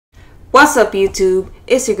What's up YouTube?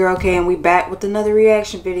 It's your girl Kay and we back with another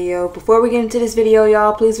reaction video. Before we get into this video,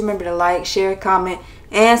 y'all, please remember to like, share, comment,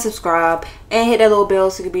 and subscribe. And hit that little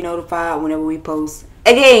bell so you can be notified whenever we post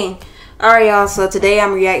again. Alright y'all, so today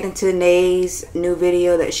I'm reacting to Nay's new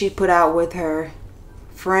video that she put out with her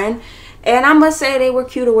friend. And I must say they were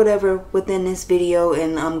cute or whatever within this video,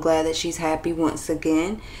 and I'm glad that she's happy once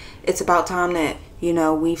again. It's about time that, you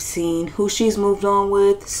know, we've seen who she's moved on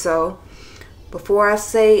with. So before I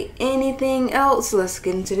say anything else, let's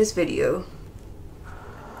get into this video.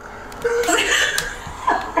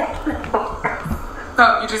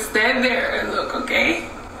 So you just stand there and look, okay?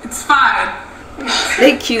 It's fine.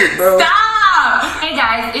 They cute, bro. Stop! Hey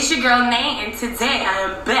guys, it's your girl Nay, and today I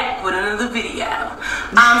am back with another video.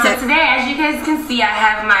 So today, as you guys can see, I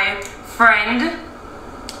have my friend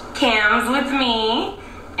Cams with me,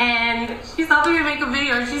 and she's helping me make a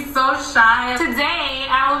video. She's so shy. Today,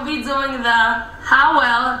 I will be doing the How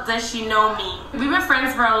Well Does She Know Me? We've been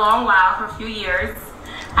friends for a long while, for a few years.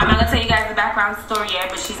 I'm not gonna tell you guys the background story yet,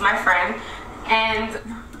 but she's my friend. And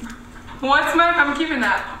I'm keeping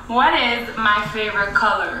that. What is my favorite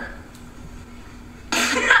color?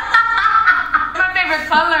 My favorite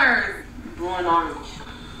colors? Blue and orange.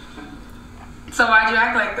 So why'd you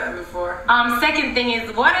act like that before? Second thing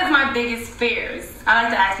is, what is my biggest fears? I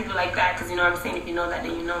like to ask people like that because, you know what I'm saying, if you know that,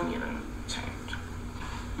 then you know me.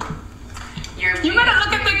 You better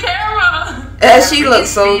look at the camera. She looks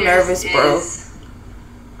so nervous, bro.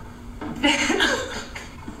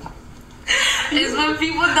 Is when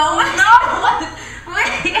people don't know.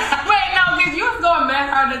 Wait, no, because you was going mad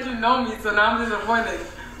hard that you know me, so now I'm disappointed.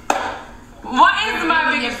 What is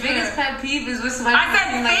my biggest pet peeve is with somebody. I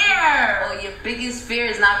said fear. Oh, your biggest fear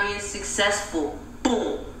is not being successful.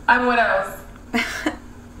 Boom. And what else?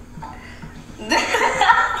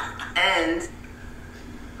 And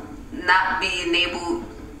not being able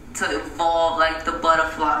to evolve like the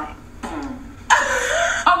butterfly. Boom.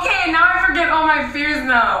 Okay, now I forget all my fears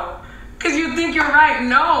now. Because you think you're right.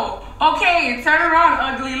 No. Okay, turn around,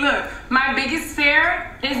 ugly. Look. My biggest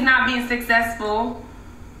fear is not being successful.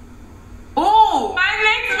 Ooh, my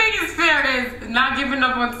next biggest fear is not giving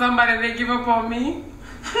up on somebody they give up on me.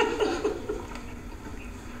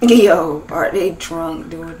 Yo, are they drunk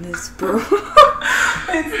doing this, bro?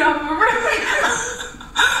 It's not for real.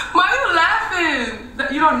 Why are you laughing?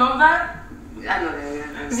 You don't know that? I know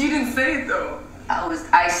that. You didn't say it though.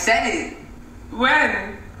 I said it.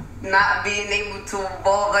 When? Not being able to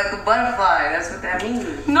evolve like a butterfly. That's what that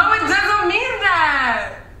means. No, it doesn't mean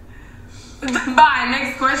that. Bye.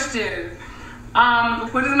 Next question.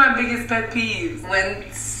 What is my biggest pet peeve? When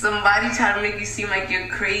somebody try to make you seem like you're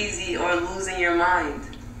crazy or losing your mind.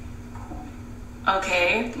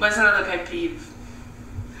 Okay. What's another pet peeve?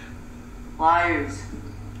 Liars.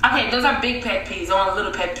 Okay, those are big pet peeves. I want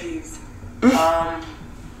little pet peeves.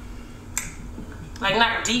 Like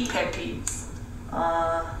not deep pet peeves.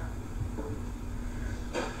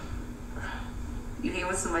 You hate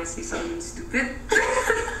when somebody say something stupid? Wait,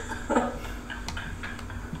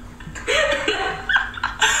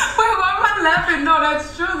 why am I laughing? No,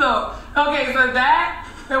 that's true though. Okay, so that,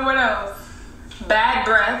 and what else? Bad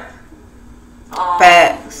breath.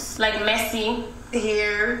 Facts. Like messy.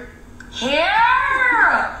 Hair.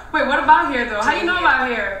 Hair! Wait, what about hair though? How you know about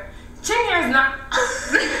hair? Chin hair is not...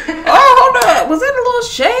 Oh, hold up. Was that a little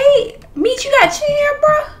shade? Meech, you got chin hair,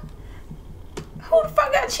 bro? Who the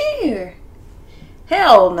fuck got chin hair?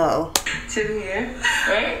 Hell no. Chin hair.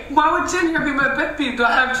 Right? Why would chin hair be my pet peeve? Do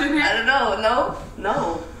I have chin hair? I don't know.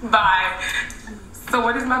 No. Bye. So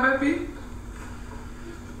what is my pet peeve?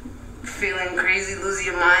 Feeling crazy, losing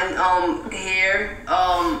your mind. Hair.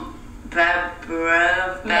 Bad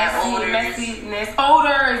breath. Bad odors. Messiness.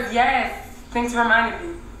 Odors, yes. Thanks for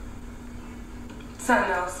reminding me.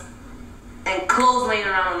 Something else. And clothes laying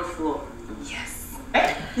around on the floor. Yes.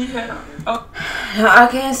 Yeah. Oh. I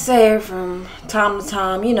can't say from time to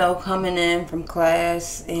time, you know, coming in from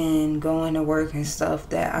class and going to work and stuff,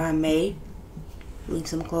 that I may leave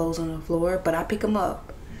some clothes on the floor, but I pick them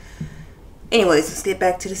up. Anyways, let's get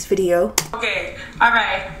back to this video. Okay,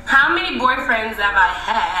 alright. How many boyfriends have I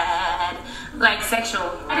had? Like sexual.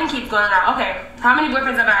 I didn't keep going out. Okay, how many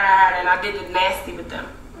boyfriends have I had and I did it nasty with them?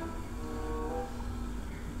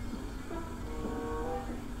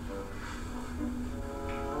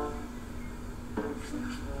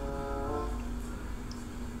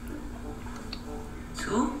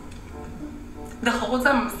 The whole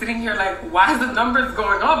time I'm sitting here like, why is the numbers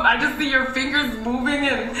going up? I just see your fingers moving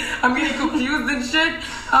and I'm getting confused and shit.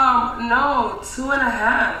 No,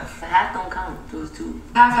 2.5. The half don't count. It was 2.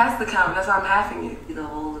 Half has to count. That's why I'm halving it. Either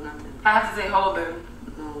whole or nothing. I have to say whole then.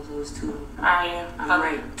 No, so it was 2. I am. I'm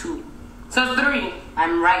right. 2. So it's 3.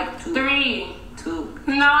 I'm right. 2. 3. 2.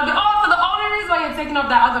 No, for the only reason why you're taking up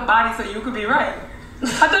that other body so you could be right.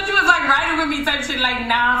 I thought you was like riding with me type shit, like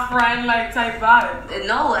nah friend, like type vibe.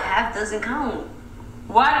 No, a half doesn't count.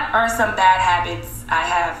 What are some bad habits I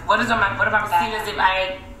have? What if I'm seen as if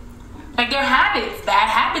like they're habits, bad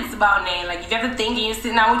habits about Nay. Like if you have to think and you're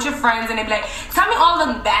sitting out with your friends and they be like, tell me all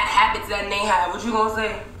the bad habits that Nay have. What you gonna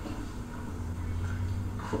say?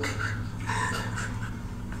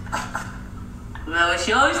 Well,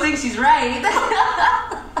 she always thinks she's right.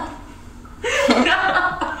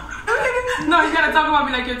 No, you gotta talk about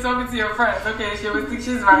me like you're talking to your friends. Okay, she always thinks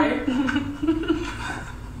she's right.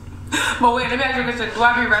 But wait, let me ask you a question. Do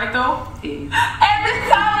I be right though? Yeah. Every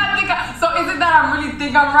time I think so is it that I really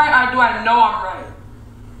think I'm right or do I know I'm right?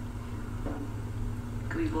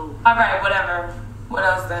 Can we go? Alright, whatever. What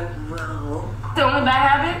else then? Well. The only bad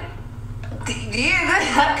habit?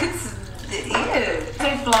 Yeah, yeah.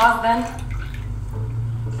 Say flaws then.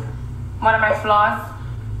 What are my flaws?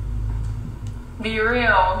 Be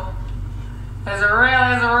real. As real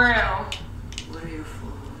as real. What are your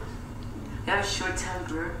flaws? You have a short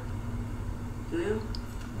temper. Do you?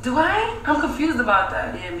 Do I? I'm confused about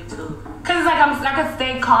that. Yeah, me too. Cause it's like I could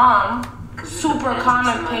stay calm, super calm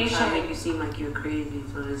and Make patient. you seem like you're crazy,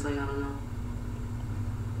 so it's like I don't know.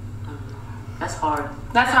 That's hard.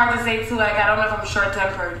 That's hard to say too. Like I don't know if I'm short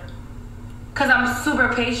tempered. Cause I'm super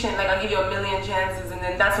patient. Like I'll give you a million chances, and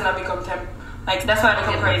then that's when I become like that's when I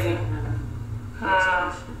become crazy.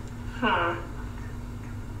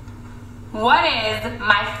 What is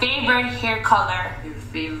my favorite hair color? Your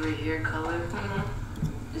favorite hair color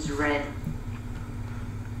is red.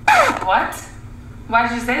 What? Why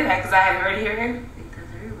did you say that? Because I have red hair? I think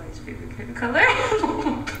that's everybody's favorite hair color.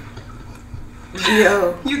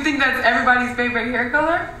 Yo. You think that's everybody's favorite hair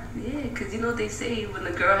color? Yeah, because you know what they say, when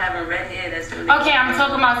the girl having red hair, that's when Okay, I'm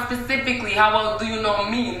talking about specifically. How well do you know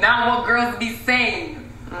me? Not what girls be saying.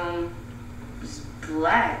 It's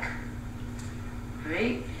black.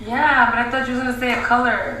 Right? Yeah, but I thought you was going to say a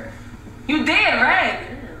color. You did, red.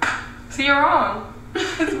 Yeah. So you're wrong.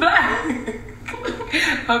 It's black.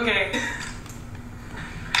 Okay.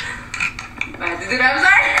 I'm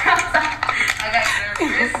sorry. I got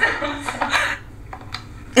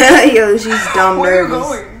nervous. Yo, she's dumb Where nervous.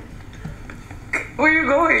 are you going? Where are you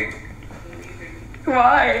going?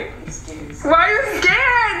 Why? I'm scared. Why are you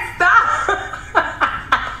scared? Stop!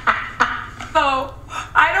 So,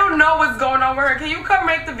 I don't know what's going on with her. Can you come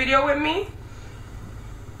make the video with me?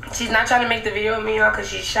 She's not trying to make the video with me because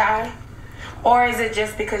she's shy? Or is it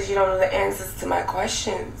just because you don't know the answers to my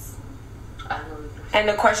questions? I know you. And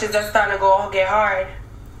the questions are starting to get hard.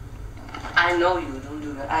 I know you. Don't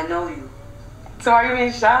do that. I know you. So why are you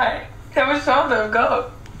being shy? Have a shoulder.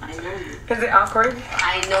 Go. I know you. Is it awkward?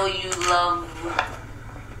 I know you love.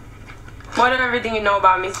 What of everything you know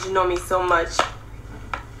about me since you know me so much?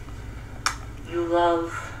 You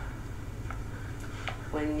love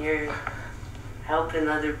when you're helping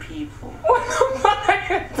other people. What the fuck are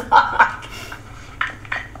you talking?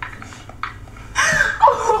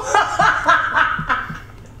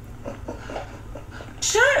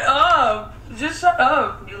 Shut up. Just shut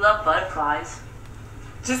up. You love butterflies.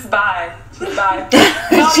 Just bye. Just bye.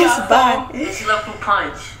 Just bye. And you love fruit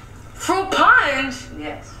punch. Fruit punch?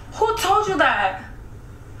 Yes. Who told you that?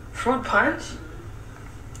 Fruit punch?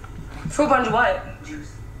 Fruit punch what?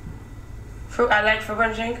 Juice. I like fruit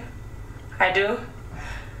punch drink. I do.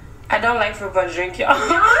 I don't like fruit punch drink, y'all.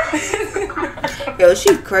 Yo,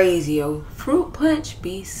 she crazy, yo. Fruit punch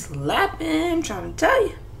be slapping. I'm trying to tell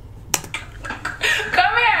you.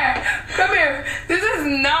 Come here. Come here. This is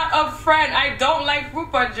not a friend. I don't like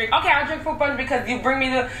fruit punch drink. Okay, I'll drink fruit punch because you bring me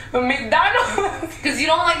the McDonald's. Because you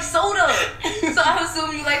don't like soda. So I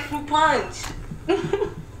assume you like fruit punch.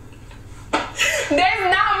 There's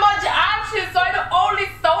not much options, so I don't only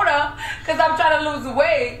soda because I'm trying to lose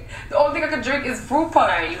weight. The only thing I can drink is fruit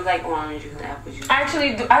punch. Alright, you like orange juice and apple juice. I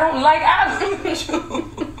actually do. I don't like apple juice.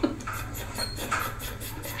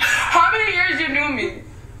 How many years you knew me?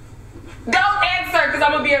 Don't answer because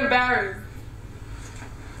I'm going to be embarrassed.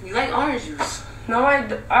 You like orange juice. No, I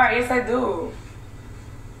do. Alright, yes I do.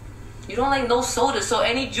 You don't like no soda, so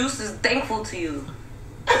any juice is thankful to you.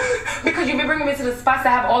 Because you've been bringing me to the spots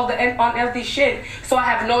that have all the unhealthy shit. So I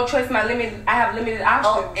have no choice. I have limited options.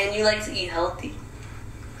 Oh, and you like to eat healthy.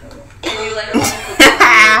 And you like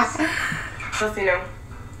Just, you know.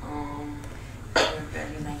 you're a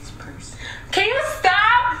very nice person. Can you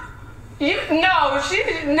stop?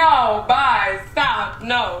 No, bye, stop,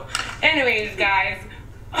 no. Anyways, guys.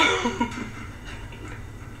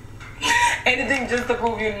 Anything just to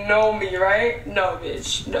prove you know me, right? No,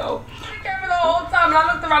 bitch, no. I came for the whole time and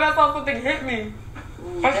I looked around, I saw something hit me.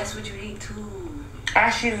 Ooh, that's what you hate too.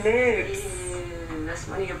 Ashy lips. Yeah, that's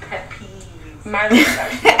one of your pet peeves. My lips.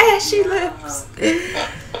 Ashy lips.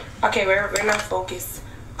 Okay, we're not focused.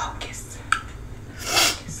 Focus.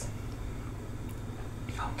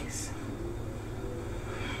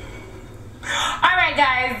 Alright,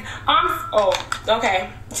 guys. Oh, okay.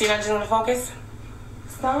 So you're not just gonna focus?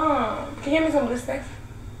 Stop. Can you give me some blue sticks?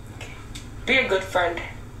 Okay. Be a good friend.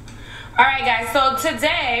 Alright, guys. So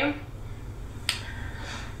today,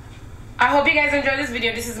 I hope you guys enjoyed this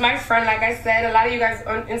video. This is my friend. Like I said, a lot of you guys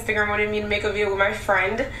on Instagram wanted me to make a video with my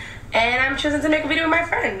friend. And I'm choosing to make a video with my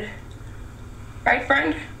friend. Right,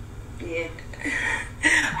 friend? Yeah.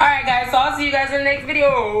 Alright, guys. So I'll see you guys in the next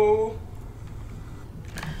video.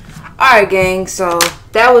 Alright, gang, so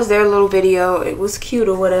that was their little video. It was cute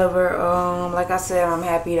or whatever. Like I said, I'm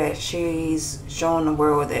happy that she's showing the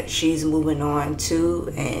world that she's moving on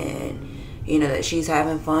too, and you know that she's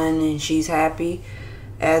having fun and she's happy,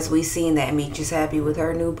 as we seen that Meech is happy with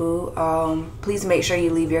her new boo. Please make sure you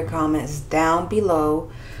leave your comments down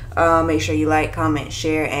below. Make sure you like, comment,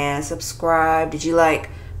 share, and subscribe. Did you like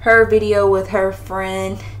her video with her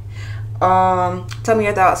friend? Tell me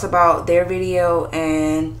your thoughts about their video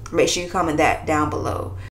and make sure you comment that down below.